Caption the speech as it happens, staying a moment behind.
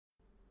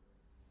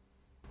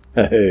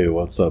Hey,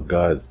 what's up,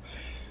 guys?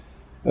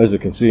 As you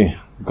can see,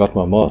 got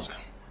my mask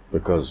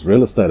because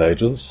real estate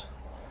agents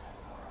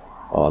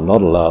are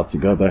not allowed to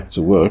go back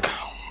to work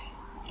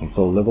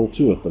until level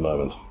 2 at the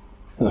moment.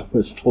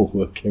 We're still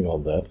working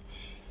on that.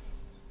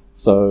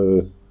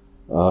 So,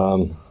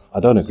 I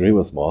don't agree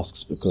with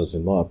masks because,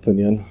 in my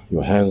opinion,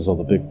 your hands are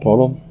the big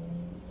problem,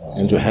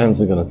 and your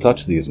hands are going to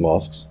touch these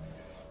masks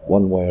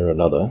one way or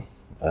another,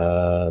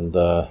 and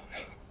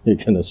you're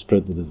going to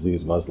spread the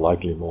disease most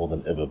likely more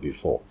than ever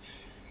before.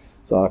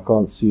 So I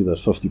can't see that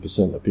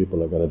 50% of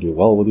people are going to do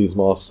well with these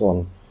masks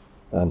on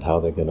and how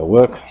they're going to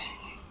work.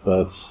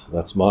 But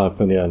that's my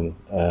opinion,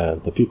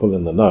 and the people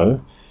in the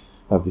know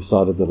have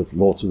decided that it's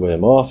law to wear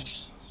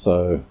masks.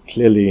 So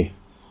clearly,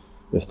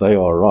 if they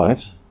are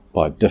right,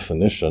 by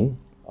definition,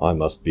 I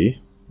must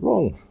be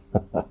wrong.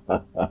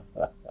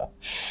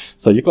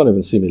 So you can't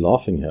even see me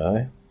laughing here,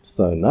 eh?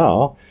 So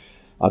now,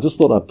 I just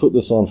thought I'd put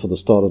this on for the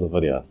start of the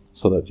video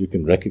so that you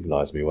can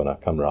recognize me when I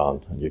come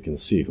around and you can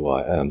see who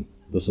I am.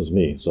 This is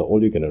me, so all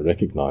you're going to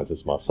recognize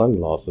is my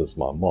sunglasses,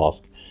 my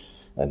mask,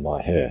 and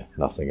my hair,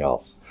 nothing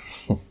else.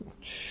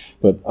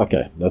 But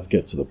okay, let's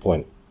get to the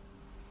point.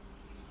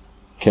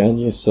 Can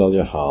you sell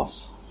your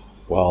house?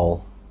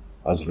 Well,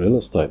 as real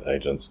estate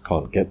agents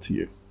can't get to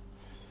you.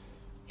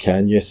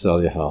 Can you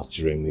sell your house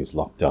during these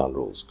lockdown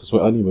rules? Because we're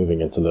only moving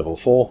into level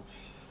 4,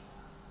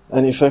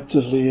 and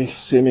effectively,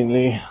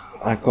 seemingly,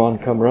 I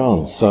can't come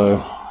around.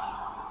 So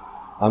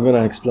I'm going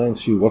to explain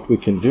to you what we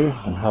can do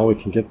and how we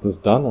can get this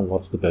done and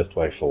what's the best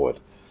way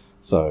forward.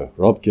 So,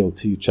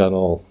 GillT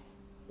channel,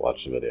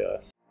 watch the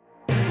video.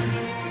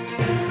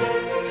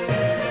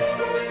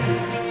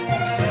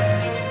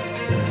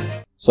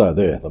 So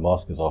there, the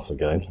mask is off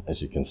again,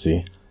 as you can see.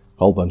 A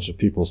whole bunch of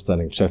people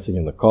standing chatting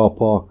in the car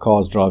park,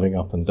 cars driving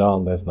up and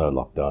down. There's no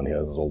lockdown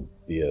here, there's all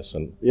BS.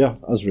 And yeah,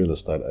 as real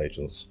estate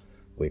agents,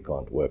 we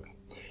can't work.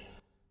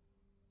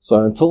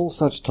 So until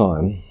such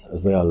time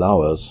as they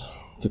allow us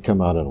to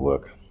come out and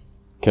work,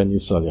 can you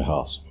sell your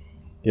house?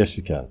 Yes,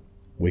 you can.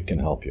 We can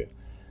help you.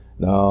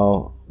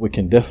 Now, we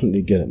can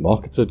definitely get it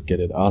marketed, get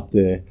it out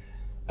there,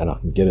 and I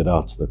can get it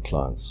out to the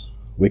clients.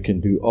 We can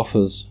do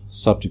offers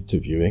subject to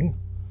viewing.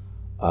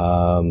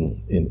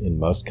 In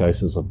most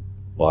cases,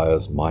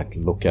 buyers might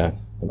look at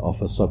an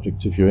offer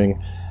subject to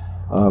viewing.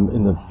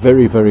 In the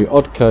very, very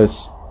odd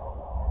case,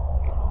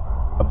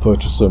 a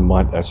purchaser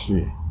might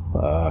actually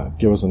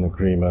give us an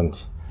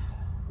agreement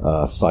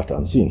sight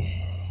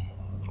unseen,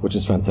 which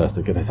is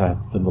fantastic. It has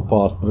happened in the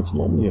past, but it's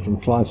normally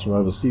from clients from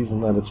overseas,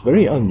 and that it's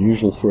very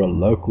unusual for a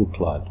local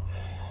client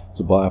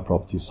to buy a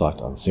property sight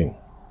unseen.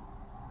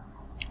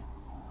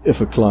 If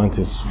a client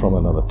is from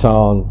another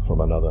town,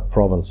 from another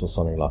province or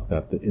something like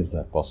that, there is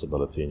that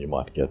possibility and you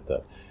might get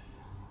that.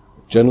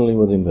 Generally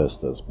with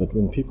investors, but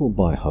when people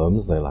buy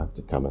homes, they like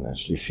to come and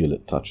actually feel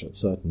it, touch it.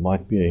 So it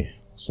might be a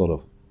sort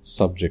of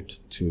subject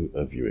to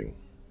a viewing.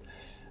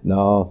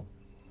 Now,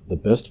 the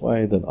best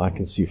way that I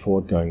can see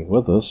forward going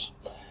with this,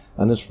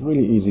 and it's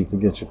really easy to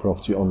get your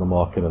property on the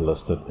market and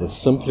listed, is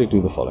simply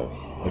do the following,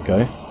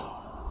 okay?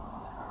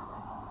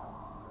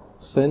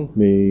 Send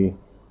me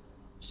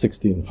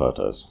 16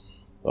 photos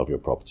of your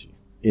property,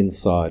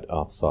 inside,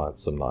 outside,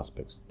 some nice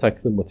pics.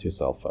 Take them with your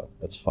cell phone,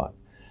 it's fine.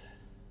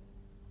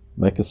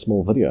 Make a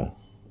small video,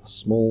 a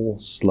small,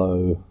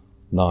 slow,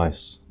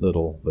 nice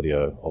little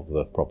video of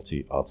the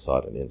property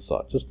outside and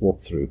inside. Just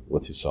walk through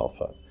with your cell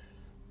phone.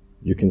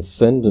 You can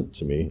send it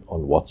to me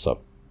on WhatsApp,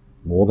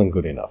 more than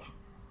good enough.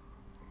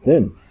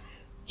 Then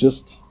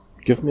just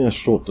give me a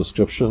short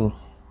description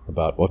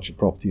about what your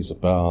property is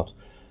about,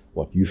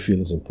 what you feel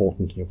is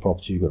important in your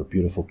property. You've got a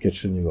beautiful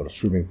kitchen, you've got a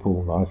swimming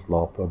pool, nice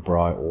lapa,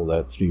 braai, all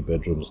that, 3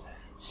 bedrooms,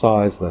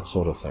 size, that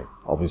sort of thing.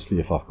 Obviously,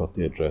 if I've got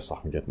the address,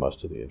 I can get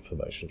most of the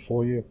information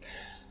for you.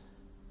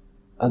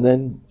 And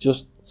then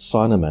just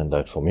sign a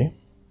mandate for me.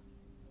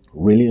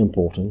 Really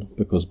important,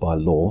 because by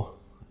law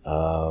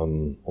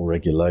or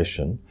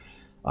regulation,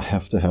 I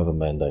have to have a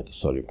mandate to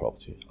sell your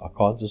property. I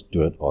can't just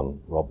do it on,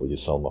 Rob, will you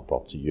sell my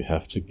property? You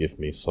have to give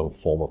me some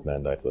form of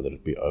mandate, whether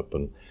it be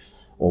open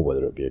or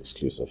whether it be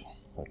exclusive.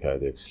 Okay,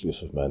 the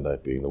exclusive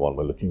mandate being the one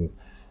we're looking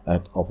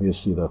at.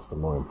 Obviously, that's the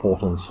more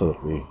important, so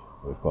that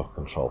we've got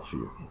control for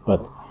you.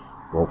 But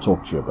we'll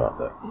talk to you about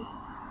that.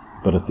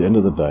 But at the end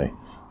of the day,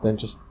 then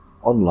just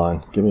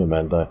online, give me a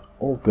mandate,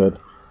 all good.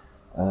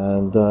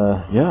 And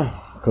yeah,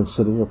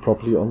 consider your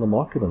property on the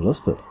market and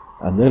list it.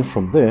 And then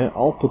from there,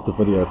 I'll put the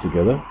video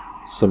together,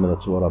 similar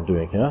to what I'm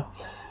doing here,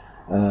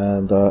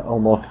 and I'll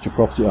market your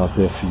property out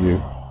there for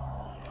you,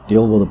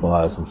 deal with the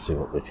buyers and see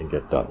what we can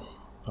get done.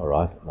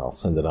 Alright, and I'll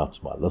send it out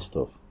to my list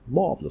of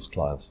marvelous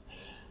clients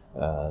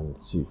and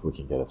see if we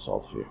can get it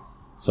solved for you.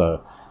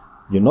 So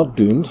you're not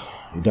doomed.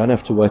 You don't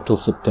have to wait till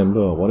September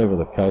or whatever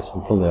the case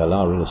until they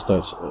allow real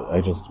estate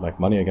agents to make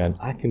money again.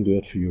 I can do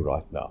it for you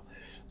right now.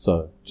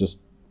 So just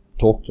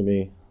talk to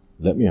me,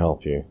 let me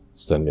help you,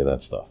 send me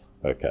that stuff.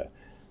 Okay,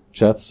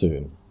 chat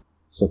soon.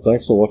 So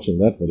thanks for watching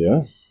that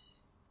video,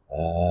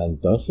 and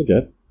don't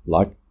forget,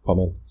 like,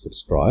 comment,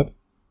 subscribe,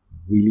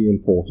 really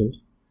important.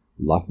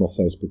 Like my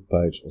Facebook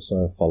page,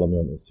 also follow me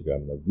on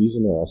Instagram. And the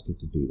reason I ask you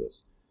to do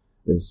this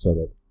is so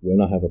that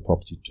when I have a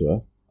property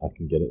tour, I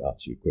can get it out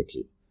to you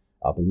quickly.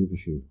 I believe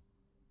if you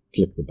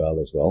click the bell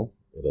as well,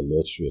 it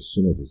alerts you as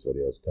soon as these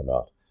videos come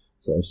out.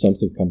 So if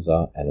something comes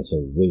out and it's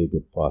a really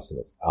good price and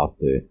it's out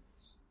there,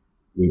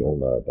 we all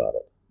know about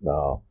it.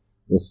 Now,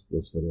 this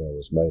video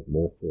was made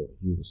more for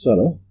you, the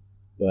seller,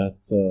 but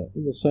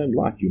in the same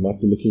light, you might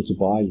be looking to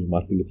buy, you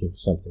might be looking for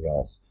something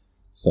else,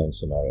 same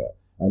scenario.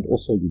 And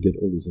also you get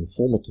all these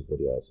informative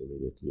videos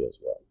immediately as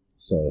well.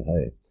 So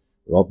hey,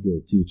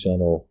 GillT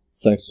channel,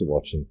 thanks for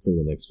watching. Till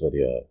the next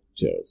video,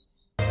 cheers.